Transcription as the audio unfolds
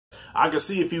I could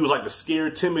see if he was like the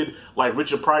scared, timid, like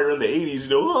Richard Pryor in the 80s, you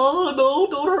know, oh, no,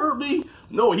 don't hurt me.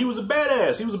 No, he was a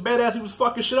badass. He was a badass. He was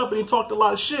fucking shit up and he talked a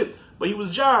lot of shit. But he was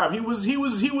Jive.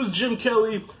 He was Jim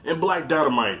Kelly and Black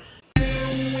Dynamite.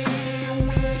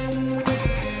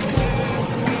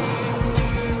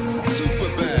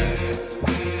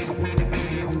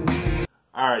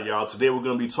 Alright, y'all, today we're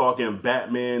going to be talking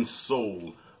Batman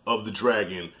Soul of the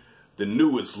Dragon, the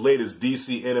newest, latest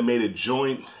DC animated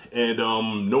joint. And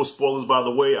no spoilers, by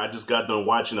the way. I just got done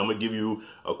watching. I'm going to give you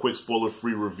a quick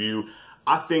spoiler-free review.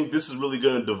 I think this is really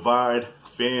going to divide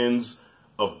fans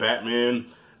of Batman.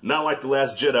 Not like The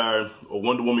Last Jedi or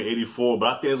Wonder Woman 84, but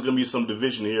I think there's going to be some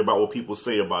division here about what people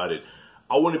say about it.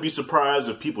 I wouldn't be surprised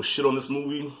if people shit on this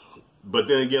movie, but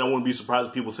then again, I wouldn't be surprised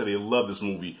if people say they love this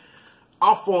movie.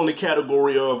 I fall in the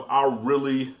category of I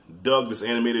really dug this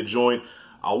animated joint.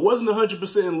 I wasn't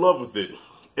 100% in love with it.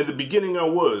 In the beginning, I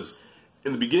was.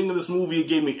 In the beginning of this movie, it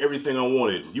gave me everything I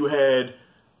wanted. You had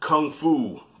kung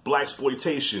fu,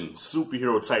 blaxploitation,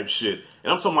 superhero type shit.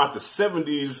 And I'm talking about the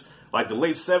 70s, like the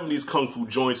late 70s kung fu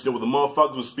joints there where the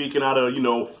motherfuckers were speaking out of, you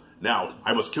know, now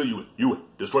I must kill you. You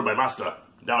destroyed my master.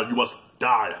 Now you must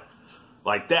die.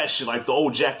 Like that shit, like the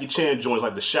old Jackie Chan joints,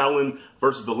 like the Shaolin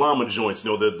versus the Llama joints,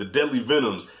 you know, the Deadly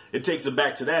Venoms. It takes it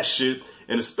back to that shit,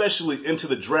 and especially Into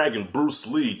the Dragon, Bruce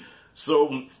Lee.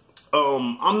 So,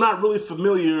 I'm not really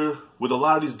familiar with a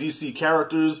lot of these DC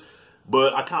characters,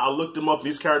 but I looked them up.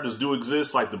 These characters do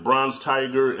exist, like the Bronze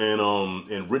Tiger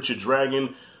and Richard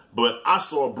Dragon. But I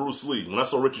saw Bruce Lee. When I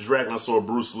saw Richard Dragon, I saw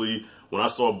Bruce Lee. When I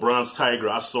saw Bronze Tiger,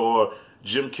 I saw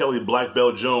Jim Kelly, Black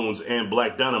Belt Jones, and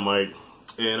Black Dynamite.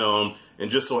 And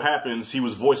just so happens he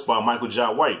was voiced by Michael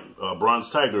Jai White, Bronze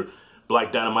Tiger,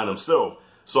 Black Dynamite himself.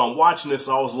 So I'm watching this,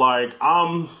 I was like,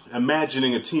 I'm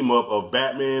imagining a team up of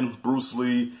Batman, Bruce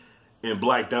Lee, and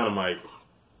Black Dynamite.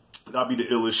 That'd be the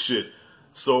illest shit.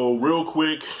 So real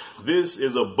quick, this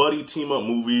is a buddy team up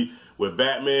movie with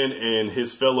Batman and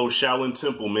his fellow Shaolin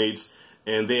Temple mates,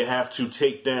 and they have to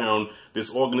take down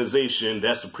this organization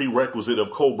that's the prerequisite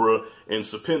of Cobra and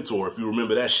Serpentor, if you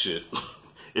remember that shit.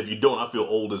 If you don't, I feel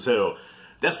old as hell.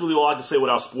 That's really all I can say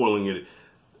without spoiling it.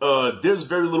 There's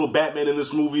very little Batman in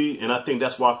this movie, and I think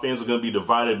that's why fans are going to be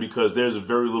divided, because there's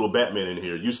very little Batman in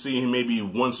here. You see him maybe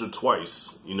once or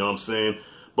twice, you know what I'm saying?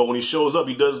 But when he shows up,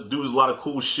 he does do a lot of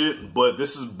cool shit, but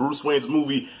this is Bruce Wayne's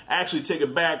movie. Actually, take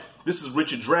it back, this is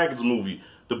Richard Dragon's movie,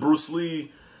 the Bruce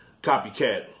Lee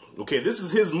copycat. Okay, this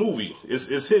is his movie. It's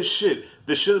his shit.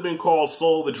 This should have been called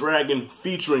Soul of the Dragon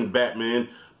featuring Batman.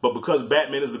 But because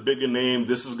Batman is the bigger name,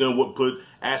 this is going to put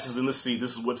asses in the seat.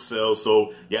 This is what sells.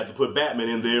 So you have to put Batman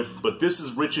in there. But this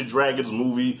is Richard Dragon's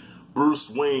movie. Bruce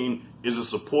Wayne is a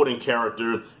supporting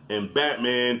character. And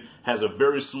Batman has a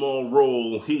very small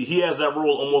role. He has that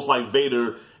role almost like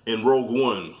Vader in Rogue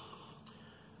One.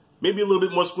 Maybe a little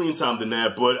bit more screen time than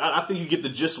that. But I think you get the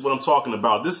gist of what I'm talking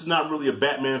about. This is not really a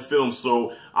Batman film.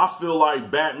 So I feel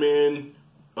like Batman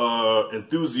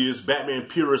enthusiasts, Batman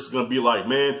purists, gonna be like,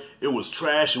 man, it was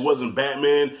trash, it wasn't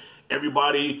Batman,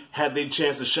 everybody had their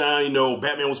chance to shine, you know,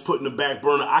 Batman was put in the back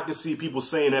burner. I can see people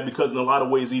saying that because in a lot of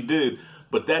ways he did,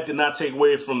 but that did not take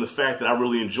away from the fact that I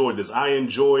really enjoyed this. I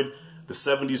enjoyed the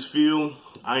 70s feel,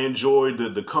 I enjoyed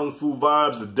the kung fu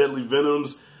vibes, the Deadly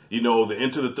Venoms, you know, the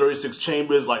Into the 36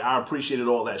 Chambers. Like, I appreciated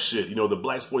all that shit, you know, the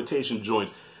blaxploitation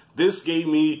joints. This gave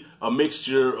me a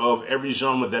mixture of every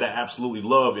genre that I absolutely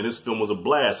love, and this film was a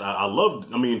blast. I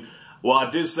loved, I mean, well, I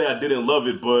did say I didn't love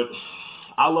it, but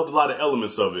I loved a lot of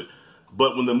elements of it.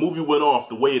 But when the movie went off,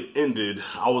 the way it ended,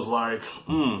 I was like,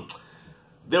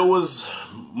 there was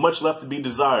much left to be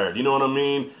desired. You know what I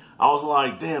mean? I was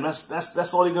like, damn,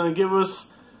 that's all they're gonna give us?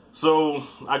 So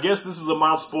I guess this is a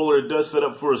mild spoiler. It does set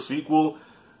up for a sequel.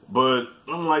 But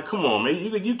I'm like, come on, man,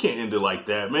 you can't end it like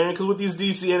that, man. Because with these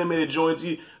DC animated joints,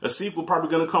 a sequel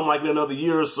probably going to come like in another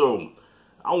year or so.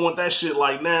 I want that shit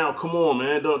like now. Come on,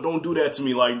 man. Don't do that to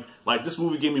me. Like this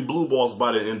movie gave me blue balls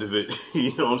by the end of it.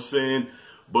 You know what I'm saying?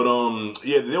 But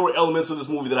yeah, there were elements of this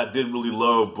movie that I did really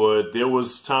love. But there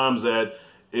was times that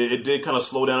it did kind of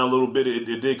slow down a little bit.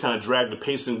 It did kind of drag. The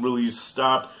pacing really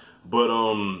stopped. But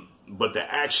the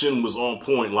action was on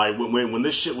point. Like when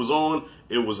this shit was on,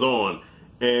 it was on.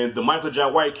 And the Michael Jai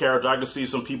White character, I can see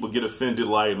some people get offended,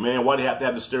 like, man, why do you have to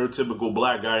have the stereotypical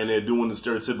black guy in there doing the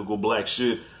stereotypical black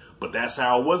shit? But that's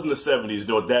how it was in the 70s,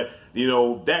 though.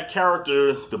 That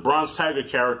character, the Bronze Tiger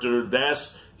character,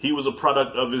 he was a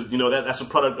product of his, that's a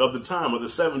product of the time, of the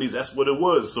 70s. That's what it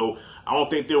was. So I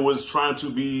don't think there was trying to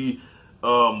be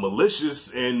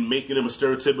malicious and making him a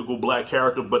stereotypical black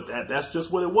character, but that's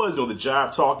just what it was. You know, the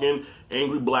jive talking,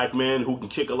 angry black man who can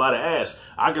kick a lot of ass.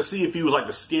 I could see if he was like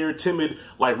the scared, timid,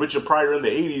 like Richard Pryor in the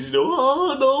 80s, you know,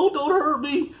 oh no, don't hurt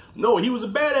me. No, he was a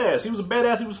badass. He was a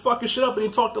badass. He was fucking shit up and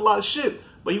he talked a lot of shit.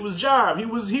 But he was jive.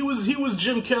 He was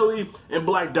Jim Kelly and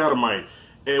Black Dynamite.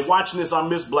 And watching this, I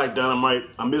miss Black Dynamite.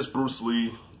 I miss Bruce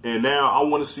Lee. And now I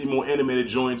want to see more animated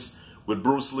joints with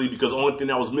Bruce Lee, because the only thing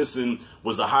I was missing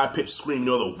was a high-pitched scream, you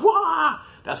know, the wah!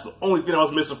 That's the only thing I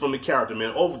was missing from the character,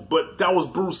 man. Oh, but that was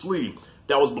Bruce Lee.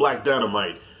 That was Black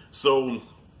Dynamite. So,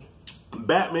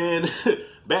 Batman,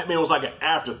 Batman was like an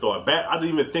afterthought. I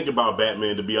didn't even think about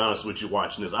Batman, to be honest with you,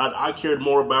 watching this. I cared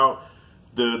more about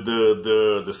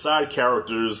the side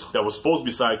characters that were supposed to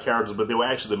be side characters, but they were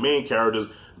actually the main characters.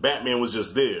 Batman was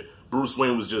just there. Bruce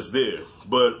Wayne was just there.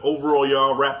 But overall,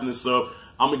 y'all, wrapping this up,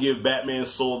 I'm going to give Batman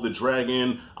Soul of the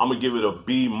Dragon, I'm going to give it a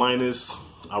B-.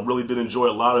 I really did enjoy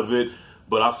a lot of it,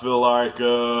 but I feel like, you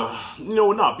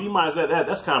know, no, B-,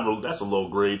 that's kind of that's a low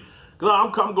grade.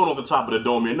 I'm going off the top of the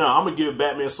dome here. No, I'm going to give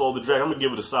Batman Soul of the Dragon, I'm going to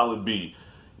give it a solid B.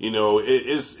 You know,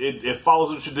 it follows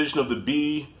the tradition of the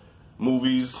B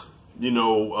movies, you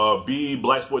know, B,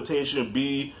 blaxploitation,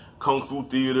 B, Kung Fu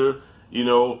Theater, you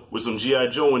know, with some G.I.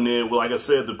 Joe in there, with, like I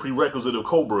said, the prerequisite of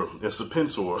Cobra and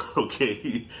Serpentor,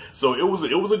 okay? So it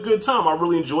was a good time. I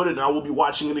really enjoyed it, and I will be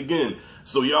watching it again.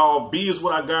 So, y'all, B is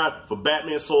what I got for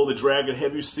Batman Soul of the Dragon.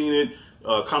 Have you seen it?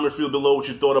 Comment field below what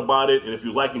you thought about it. And if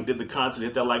you like and did the content,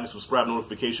 hit that like and subscribe,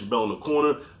 notification bell in the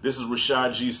corner. This is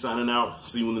Rashad G signing out.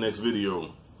 See you in the next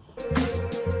video.